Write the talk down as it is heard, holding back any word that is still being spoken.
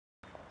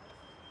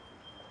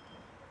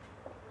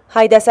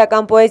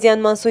Հայդասական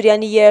պոեզիան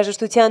Մանսուրյանի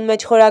երաժշտության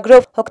մեջ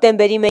խորագրով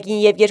հոկտեմբերի 1-ին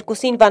և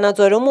 2-ին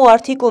Վանաձորում ու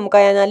Արթիկում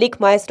կայանալիք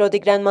մայստրո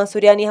Տիգրան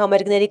Մանսուրյանի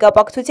համերգների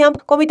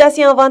կապակցությամբ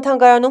Կոմիտասի անվան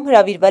թանգարանում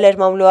հրավիրվել էր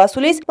մամլո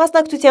Ասուլիս,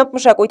 մասնակցությամբ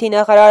մշակույթի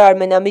նախարար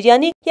Արմեն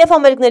Ամիրյանի և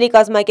համերգների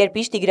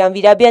կազմակերպիչ Տիգրան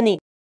Վիրաբյանի։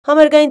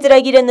 Համերգային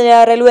ծրագիրը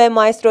ներառելու է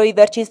մայստրոյի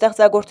վերջին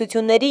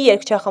ստեղծագործությունների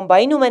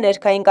երգչախմբային ու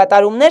ներքային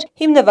կատարումներ,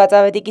 հիմնված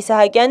Ավետիք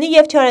Իսահակյանի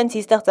և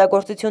Չարենցի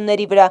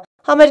ստեղծագործությունների վրա։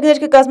 Համերգներ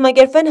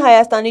կկազմակերպվեն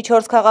Հայաստանի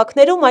 4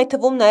 քաղաքներում, այդ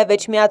թվում նաև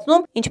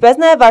Էջմիածնում,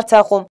 ինչպես նաև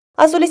Արցախում։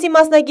 Ասուլիսի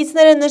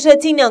մասնակիցները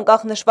նշեցին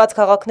անկախ նշված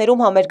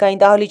քաղաքներում համերգային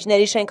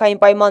դահլիճների շենքային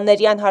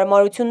պայմանների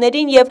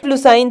անհարմարություններին և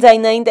պլյուսային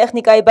ձայնային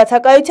տեխնիկայի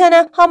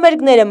բացակայությանը,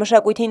 համերգները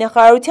մշակույթի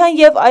նախարարության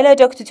և այլ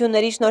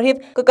աջակցությունների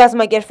շնորհիվ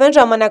կկազմակերպվեն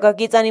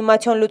ժամանակակից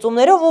անիմացիոն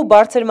լուծումներով ու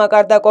բարձր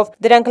մակարդակով։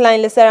 Դրանք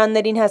լայն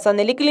լսարաններին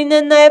հասանելի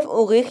կլինեն նաև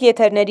ուղիղ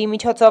եթերների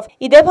միջոցով։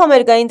 Իդեպ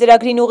համերգային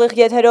ծրագրին ուղիղ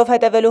եթերով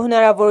հետևելու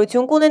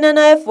հնարավորություն կունենա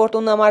նաև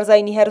Fortuna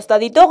մարզայինի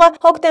հեռուստադիտողը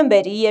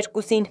հոկտեմբերի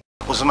 2-ին։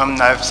 Ուզում եմ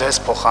նաև ձեզ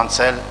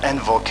փոխանցել այն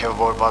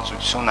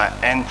ոգևորվածությունը,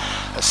 այն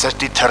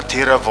սրտի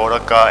թրթիրը, որը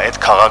կա այդ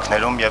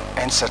քաղաքներում եւ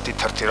այն սրտի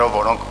թրթիրով,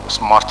 որոնք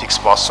մարդիկ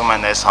սպասում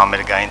են այս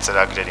համերգային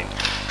ծրագրերին։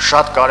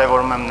 Շատ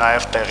կարևորում եմ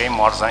նաև տեղի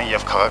մարզային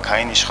եւ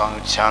քաղաքային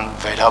իշխանության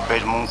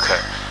վերաբերմունքը,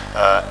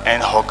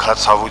 այն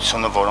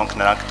հոգացավությունը, որոնք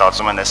նրանք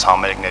տածում են այս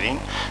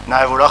համերգներին։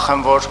 Նաև ուրախ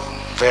եմ, որ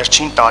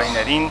վերջին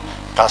տարիներին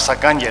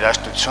դասական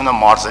երաժշտությունը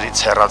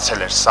մարզերից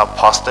հեռացել էր։ Սա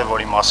փաստ է,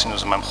 որի մասին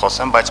ուզում եմ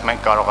խոսեմ, բայց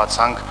մենք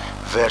կարողացանք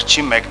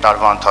վերջի 1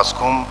 տարվա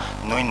ընթացքում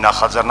նույն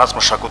նախաձեռնած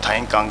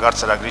մշակութային կանգառ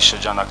ծրագրի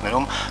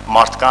շրջանակներում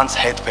մարդկանց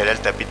հետ բերել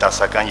դեպի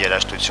դասական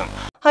երաժշտություն։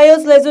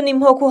 Հայոց լեզուն իմ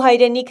հոգու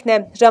հայրենիքն է,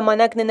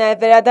 ժամանակն է նաև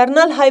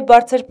վերադառնալ հայ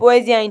բարձր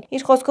պոեզիային,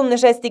 իր խոսքում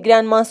նշեց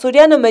Տիգրան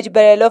Մանսուրյանը մեջ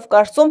բերելով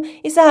կարծում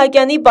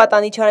Իսահակյանի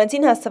պատանի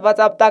Չարենցին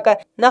հասցված ապտակը։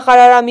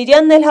 Նախարար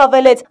Ամիրյանն էլ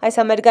հավելեց,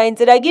 այս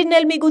համերգային ծրագիրն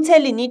էլ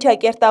միգուցե լինի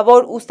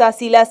ճակերտավոր ուստա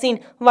Սիլասին,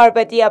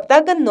 վարպետի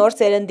ապտակը նոր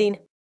սերնդին։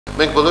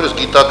 Մենք բոլորս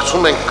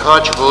գիտակցում ենք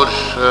քաջ, որ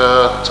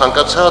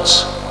ցանկացած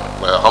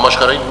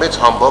համաշխարհային մեծ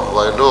համբավ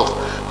վայելող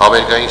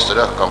համերգային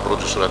սրահ կամ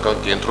պրոդյուսերական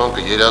կենտրոն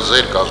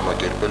կերազեր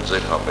կազմակերպել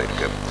ձեր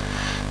համերգը։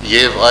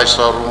 Եվ այս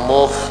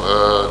առումով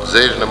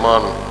ձեր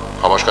նման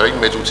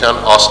համաշխարհային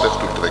մեծության աստղ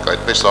դուք տվեք,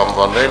 այդպես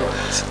անվանել,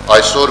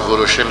 այսօր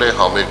որոշել է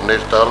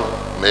համերգներ տալ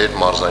մեր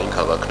մարզային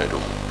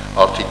քաղաքներում,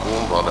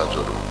 Արթիկում,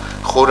 Վանաձորում։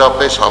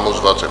 Խորապես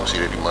համոզված եմ,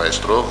 սիրելի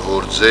մայստրո,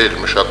 որ ձեր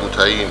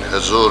մշակութային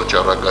հզոր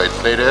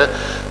ճառագայթները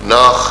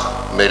նախ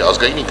մեր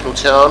ազգային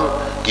ինքնության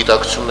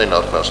գիտակցությունն են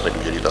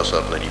արթնացնելու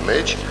երիտասարդների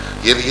մեջ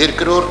եւ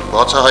երկրորդ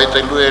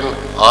բացահայտելու են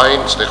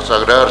այն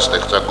ստեղծագրար,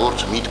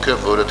 ստեղծագործ միտքը,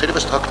 որը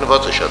թերևս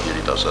թաքնված է շատ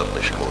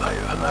երիտասարդների մոտ։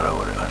 Այո,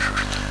 հնարավոր է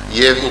անշուշտ։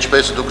 Եվ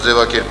ինչպես դուք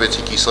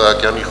ձևակերպեցիք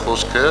Իսահակյանի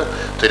խոսքը,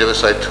 թերևս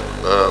այդ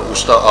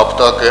ուստա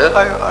ապտակը,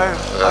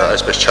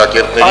 այսպես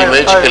ճակերտների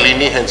մեջ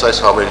կլինի հենց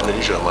այս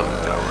համերգների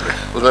ժամանակ։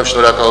 Ուզում եմ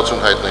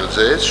շնորհակալություն հայտնել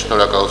ձեզ,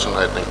 շնորհակալություն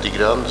հայտնել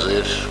Տիգրան,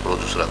 ձեր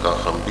պրոդյուսերական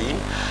խմբին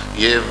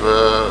եւ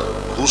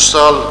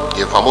հուսալ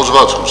եւ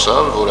համոզված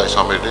հուսալ, որ այս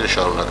համերգները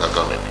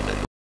շարունակական են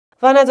լինելու։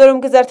 Վանաձորում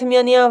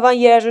Կզարթմյանի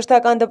անվան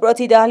երաժշտական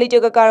դպրոցի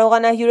դահլիճը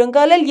կկարողանա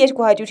հյուրընկալել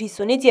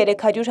 250-ից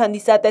 300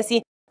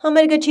 հանդիսատեսի։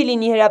 Համերգը չի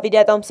լինի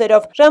հրավիրյա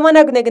տոմսերով։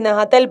 Ժամանակն է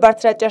գնահատել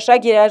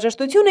բարձրաճաշակ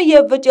երաժշտությունը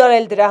եւ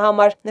վճարել դրա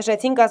համար,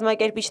 նշեցին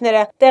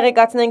կազմակերպիչները։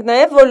 Տեղեկացնենք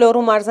նաեւ, որ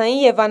Լոռու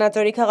մարզային եւ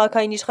Վանաձորի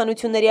քաղաքային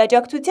իշխանությունների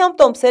աջակցությամբ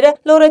տոմսերը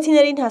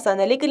լոռեցիներին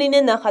հասանելի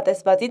կլինեն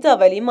նախատեսվածից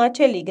ավելի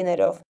մատչելի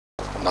գներով։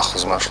 Նախ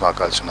ուզում եմ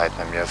շնորհակալություն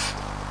հայտնել եւ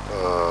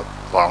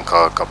պարոն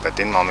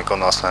քաղաքապետին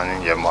Մամիկոն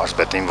Ասլանյանին եւ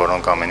մարզպետին,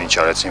 որոնք ամեն ինչ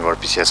արեցին,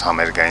 որպեսզի այս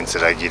համերգային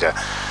ծրագիրը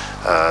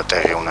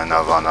տեղի ունենա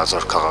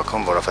Վանաձոր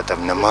քաղաքում,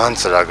 որովհետև նման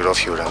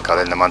ծրագրով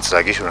հյուրընկալել, նման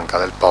ծրագիր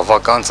հյուրընկալել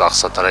բավական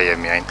ծախսատար է եւ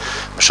միայն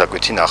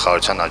մշակույթի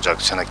նախարարության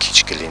աջակցությունը քիչ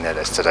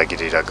կլիներ այս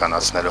ծրագիրը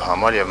իրականացնելու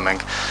համար եւ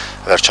մենք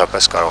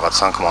վերջապես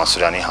կարողացանք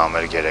Մանսուրյանի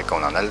համերգ երեկո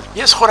ունենալ։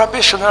 Ես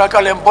խորապես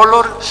շնորհակալ եմ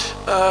բոլոր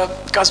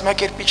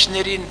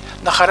կազմակերպիչներին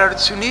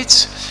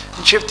նախարարությունից,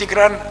 ինչեւ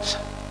Տիգրան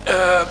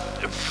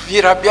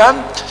Վիրաբյան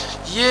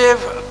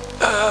եւ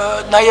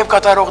նաեւ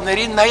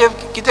կատարողներին, նաեւ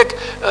գիտեք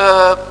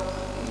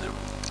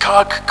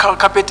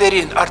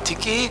քաղաքապետերին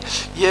Արթիկի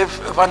եւ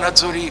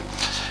Վանաձորի։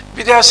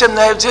 Պիտի ասեմ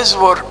նաեւ ձեզ,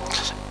 որ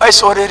այս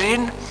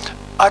օրերին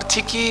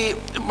Արթիկի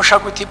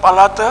մշակույթի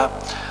պալատը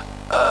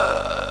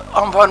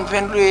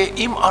անվանվելու է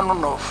իմ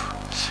անունով,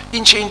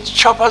 ինչը ինձ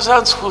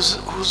չափազանց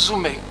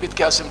հուզում է,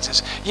 պետք է ասեմ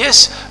ձեզ։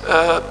 Ես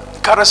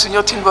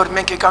 47-ին, որ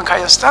մենք եկանք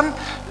Հայաստան,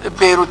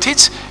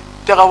 Բեյրութից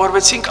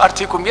տեղավորվեցինք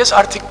Արթիկում։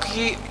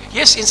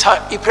 Ես ինձ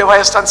իբրև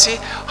հայաստանցի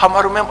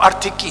համարում եմ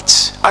Արթիկից,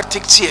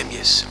 Արթիկցի եմ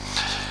ես։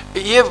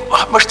 Եվ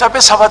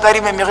մշտապես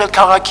հավատարիմ եմ եղել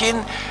քաղաքին,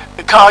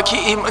 քաղաքի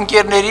իմ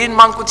ընկերներին,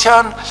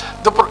 մանկության,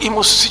 իմ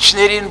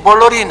ուսուցիչներին,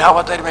 բոլորին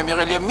հավատարիմ եմ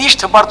եղել եւ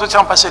միշտ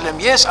հպարտությամբ ասել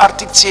եմ, ես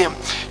Արթիկցի եմ։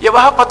 Եվ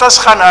ահա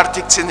պատասխանը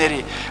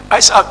Արթիկցիների,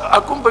 այս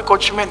ակումբը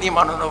կոչում են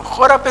իմ անունով,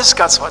 խորապես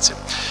զգացված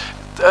եմ։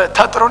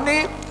 Թատրոնի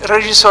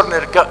ռեժիսորն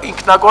էր,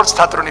 ինքնագործ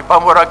թատրոնի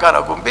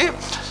բանվորական ակումբի,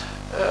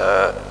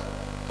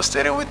 ըստ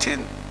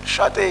երևույթին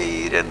շատ է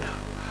իրեն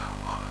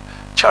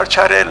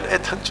չարչարել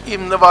այդ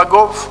իմ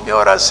նվագով մի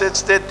օր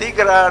ասեց դե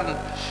Տիգրան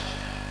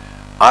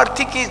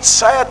Արթիկից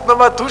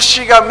Սայաթնովա դուրս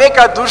չգա,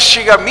 մեկա դուրս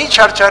չգա, մի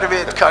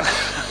չարչարվի այդքան։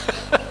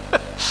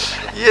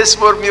 Ես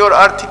որ մի օր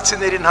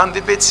արթիկցիներին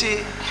հանդիպեցի,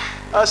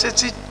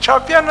 ասեցի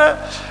Չապյանը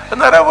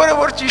հնարավոր է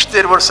որ ճիշտ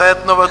էր որ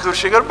Սայաթնովա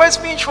դուրս չգար, բայց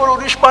մի ինչ որ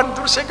ուրիշ բան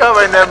դուրս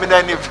եկավ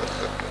այնուամենայնիվ։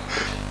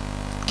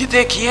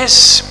 Գիտեք, ես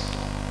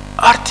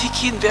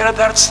Արթիկին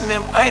վերադարձնում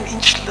եմ այն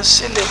ինչ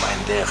լսել եմ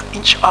այնտեղ,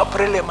 ինչ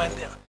ապրել եմ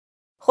այնտեղ։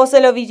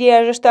 Խոսելով իր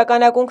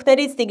երաժշտական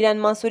ակունքներից Տիգրան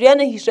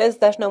Մանսուրյանը հիշեց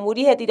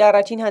դաշնամուրի հետ իր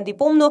առաջին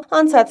հանդիպումն ու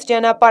անցած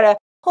ճանապարհը։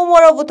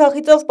 Հումորով ու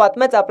թախիծով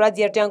պատմեց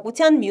ապրած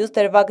երջանկության մյուս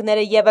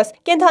դրվագները ևս։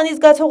 Կենդանի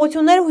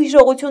զգացողություններ ու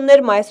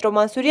հիշողություններ մայստրո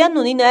Մանսուրյանն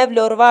ունի նաև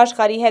Լորվա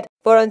աշխարհի հետ,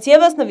 որոնց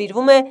ևս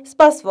նվիրվում է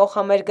սպասվող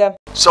համերգը։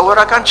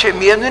 Սովորական չէ,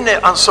 միևնույն է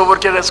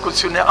անսովոր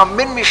գեղեցկություն է,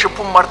 ամեն մի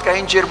շփում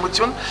մարդկային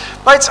ջերմություն,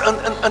 բայց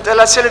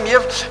ընտելացել եմ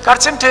եւ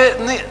կարծեմ թե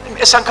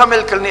այս անգամ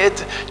էլ կլինի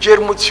այդ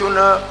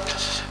ջերմությունը։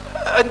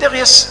 Այնտեղ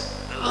ես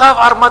լավ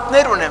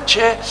արմատներ ունեմ,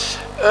 չէ,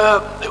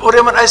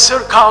 ուրեմն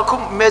այսօր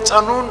քաղաքում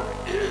մեծանուն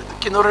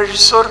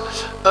կինոռեժիսոր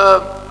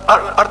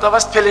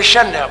Արտավազդ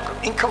Փելեշյանն է ապրում,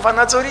 ինքը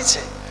Վանաձորից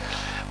է,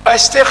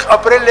 այստեղ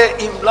ապրել է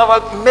իմ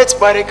մեծ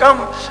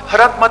բարեկամ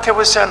Հրանտ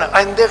Մաթևոսյանը,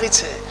 այնտեղից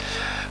է,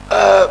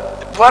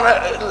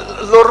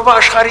 Լորվա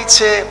աշխարհից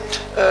է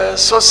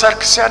Սոս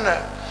Սարգսյանը,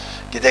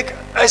 գիտեք,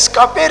 այս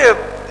կապերը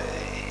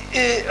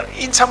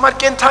ինձ համար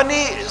կենթանի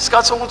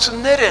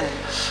զգացողություններ են,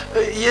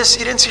 ես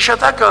իրենց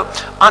հիշատակը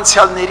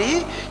անցյալների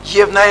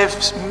և նաև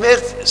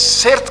մեր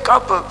սերտ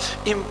կապը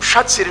իմ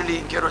շատ սիրելի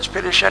ընկերոջ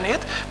Փելեշյանի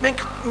հետ,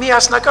 մենք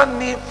միասնական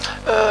մի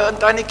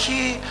ընտանիքի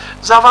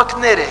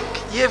զավակներ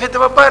ենք և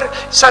հետևաբար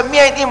սա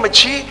միայն իմը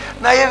չի,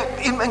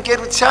 նաև իմ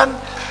ընկերության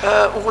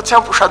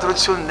ուղղությամբ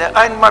ուշադրությունն է,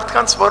 այն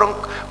մարդկանց,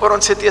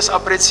 որոնց հետ ես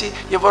ապրեցի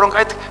և որոնք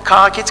այդ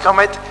քաղաքից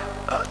կամ այդ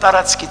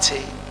տարածքից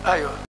էին,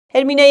 այո։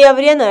 Հերմինե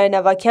Յավրյան, Արեն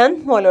Ավագյան,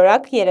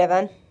 Մոլորակ,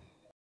 Երևան։